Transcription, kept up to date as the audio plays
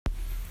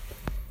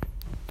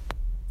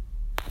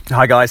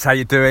Hi guys, how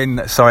you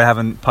doing? Sorry I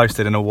haven't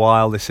posted in a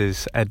while. This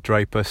is Ed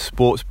Draper,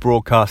 sports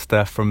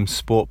broadcaster from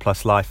Sport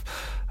Plus Life.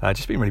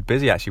 Just been really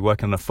busy actually,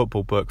 working on a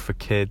football book for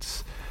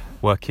kids,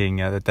 working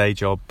the day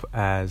job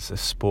as a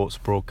sports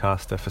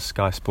broadcaster for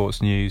Sky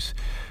Sports News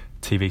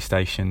TV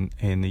station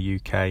in the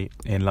UK,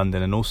 in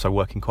London, and also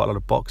working quite a lot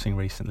of boxing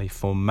recently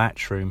for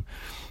Matchroom,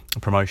 a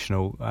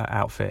promotional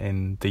outfit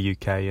in the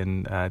UK,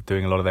 and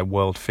doing a lot of their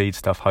world feed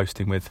stuff,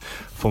 hosting with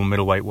former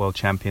middleweight world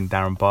champion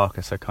Darren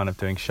Barker, so kind of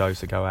doing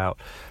shows that go out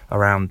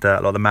around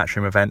a lot of the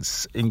Matchroom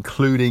events,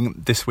 including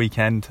this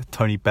weekend,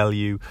 Tony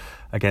Bellew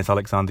against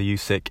Alexander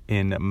Usyk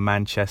in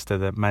Manchester,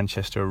 the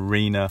Manchester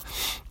Arena,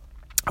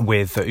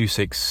 with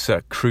Usyk's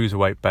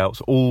cruiserweight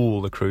belts,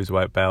 all the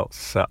cruiserweight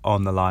belts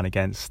on the line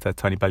against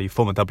Tony Bellew,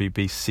 former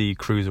WBC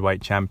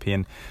cruiserweight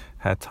champion.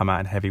 Had time out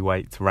in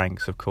heavyweight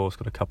ranks, of course,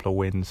 got a couple of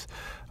wins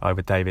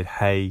over David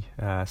Haye,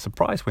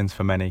 surprise wins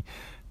for many,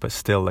 but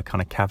still the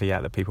kind of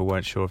caveat that people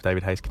weren't sure of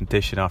David Haye's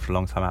condition after a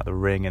long time out of the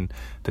ring and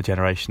the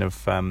generation of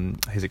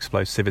his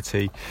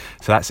explosivity.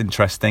 So that's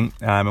interesting.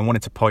 I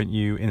wanted to point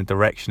you in the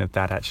direction of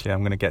that, actually.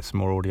 I'm going to get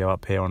some more audio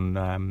up here on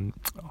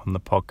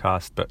the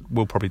podcast, but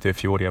we'll probably do a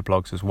few audio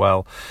blogs as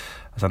well,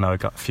 as I know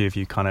a few of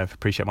you kind of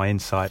appreciate my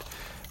insight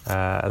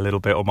a little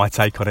bit, or my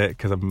take on it,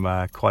 because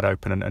I'm quite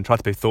open and try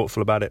to be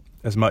thoughtful about it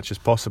as much as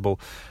possible.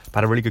 I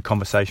had a really good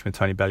conversation with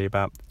Tony Bellew,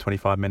 about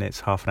 25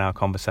 minutes, half an hour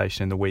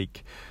conversation in the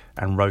week,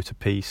 and wrote a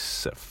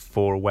piece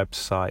for a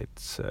website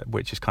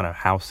which is kind of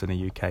housed in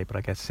the UK, but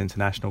I guess it's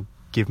international,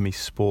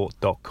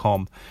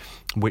 givemesport.com,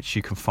 which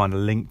you can find a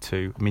link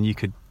to. I mean, you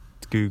could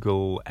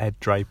Google Ed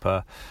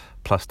Draper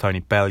plus Tony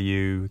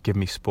Bellew, Give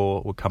Me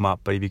Sport will come up,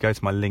 but if you go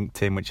to my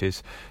LinkedIn, which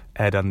is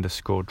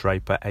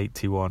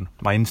Ed_Draper81,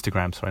 my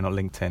Instagram, sorry, not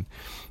LinkedIn,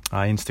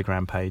 my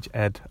Instagram page,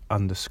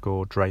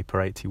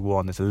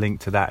 Ed_Draper81, there's a link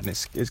to that, and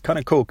it's kind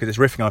of cool because it's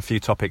riffing on a few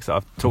topics that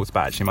I've talked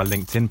about actually in my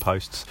LinkedIn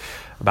posts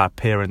about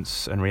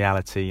appearance and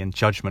reality and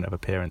judgment of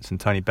appearance.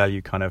 And Tony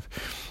Bellew kind of,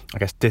 I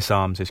guess,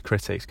 disarms his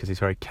critics because he's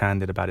very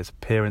candid about his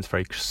appearance,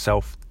 very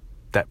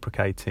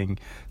self-deprecating,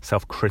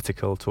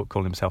 self-critical,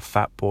 calling himself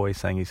fat boy,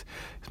 saying his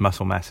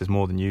muscle mass is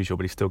more than usual,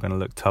 but he's still going to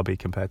look tubby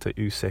compared to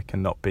Usyk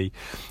and not be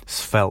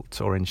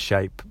svelte or in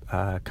shape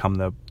come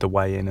the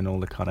weigh-in and all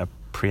the kind of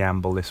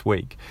preamble this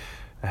week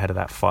ahead of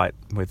that fight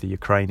with the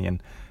Ukrainian.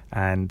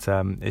 And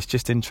it's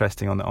just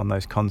interesting on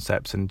those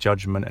concepts and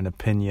judgment and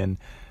opinion,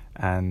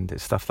 and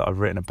it's stuff that I've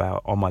written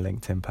about on my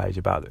LinkedIn page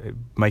about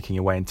making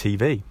your way in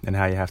TV and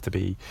how you have to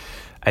be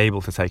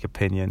able to take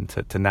opinion,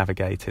 to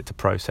navigate it, to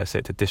process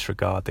it, to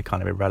disregard the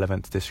kind of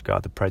irrelevant, to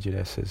disregard the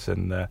prejudices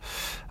and I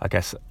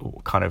guess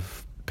kind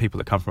of people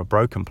that come from a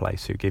broken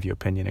place who give you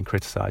opinion and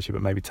criticise you,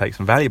 but maybe take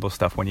some valuable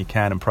stuff when you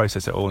can and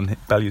process it all. And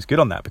Bellew's good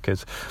on that,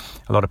 because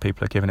a lot of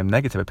people are giving him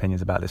negative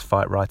opinions about this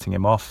fight, writing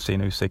him off, seeing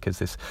Usyk as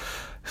this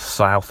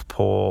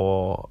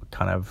southpaw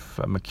kind of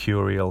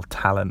mercurial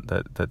talent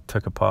that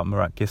took apart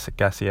Murat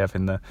Gassiev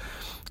in the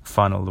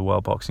final of the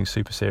World Boxing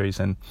Super Series.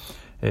 And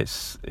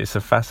it's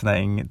a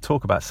fascinating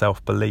talk about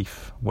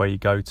self-belief, where you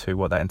go to,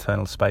 what that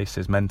internal space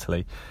is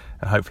mentally,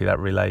 and hopefully that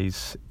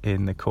relays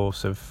in the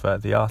course of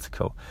the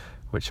article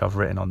which I've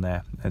written on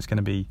there. And it's going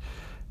to be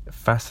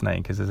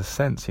fascinating because there's a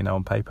sense,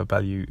 on paper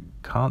Bellew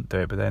can't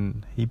do it, but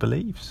then he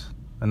believes,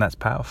 and that's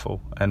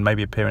powerful. And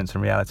maybe appearance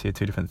and reality are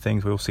two different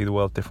things. We all see the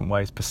world different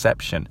ways,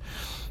 perception,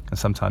 and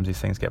sometimes these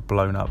things get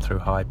blown up through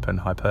hype and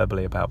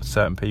hyperbole about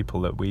certain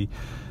people that we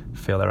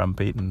feel they're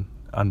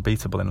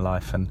unbeatable in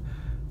life, and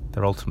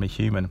they're ultimately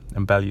human.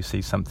 And Bellew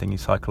sees something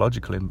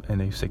psychological in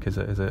Usyk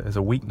as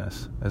a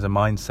weakness, as a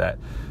mindset,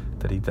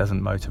 that he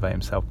doesn't motivate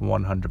himself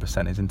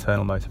 100%. His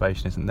internal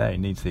motivation isn't there. He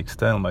needs the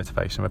external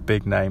motivation of a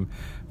big name,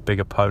 big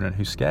opponent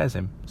who scares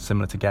him,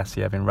 similar to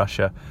Gassiev in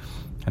Russia.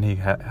 And he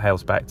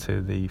hails back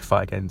to the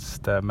fight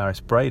against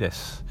Maris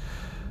Bradis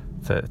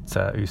that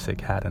Usyk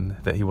had, and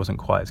that he wasn't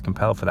quite as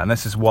compelled for that. And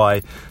this is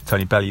why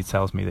Tony Bellew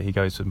tells me that he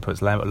goes and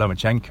puts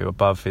Lomachenko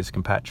above his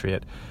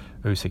compatriot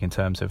Usyk in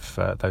terms of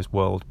those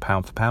world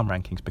pound-for-pound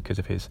rankings, because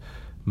of his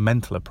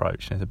mental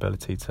approach and his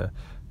ability to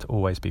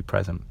always be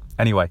present.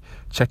 Anyway,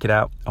 check it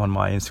out on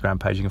my Instagram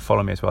page. You can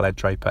follow me as well,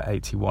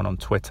 EdDraper81 on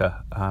Twitter.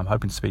 I'm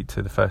hoping to speak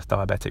to the first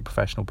diabetic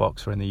professional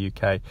boxer in the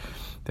UK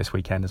this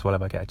weekend as well,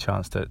 if I get a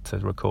chance to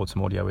record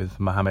some audio with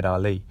Muhammad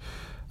Ali.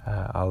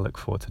 I'll look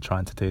forward to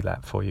trying to do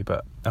that for you.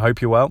 But I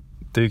hope you're well.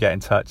 Do get in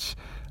touch.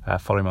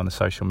 Follow me on the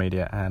social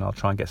media, and I'll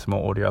try and get some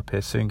more audio up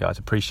here soon, guys.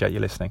 Appreciate you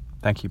listening.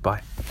 Thank you.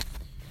 Bye.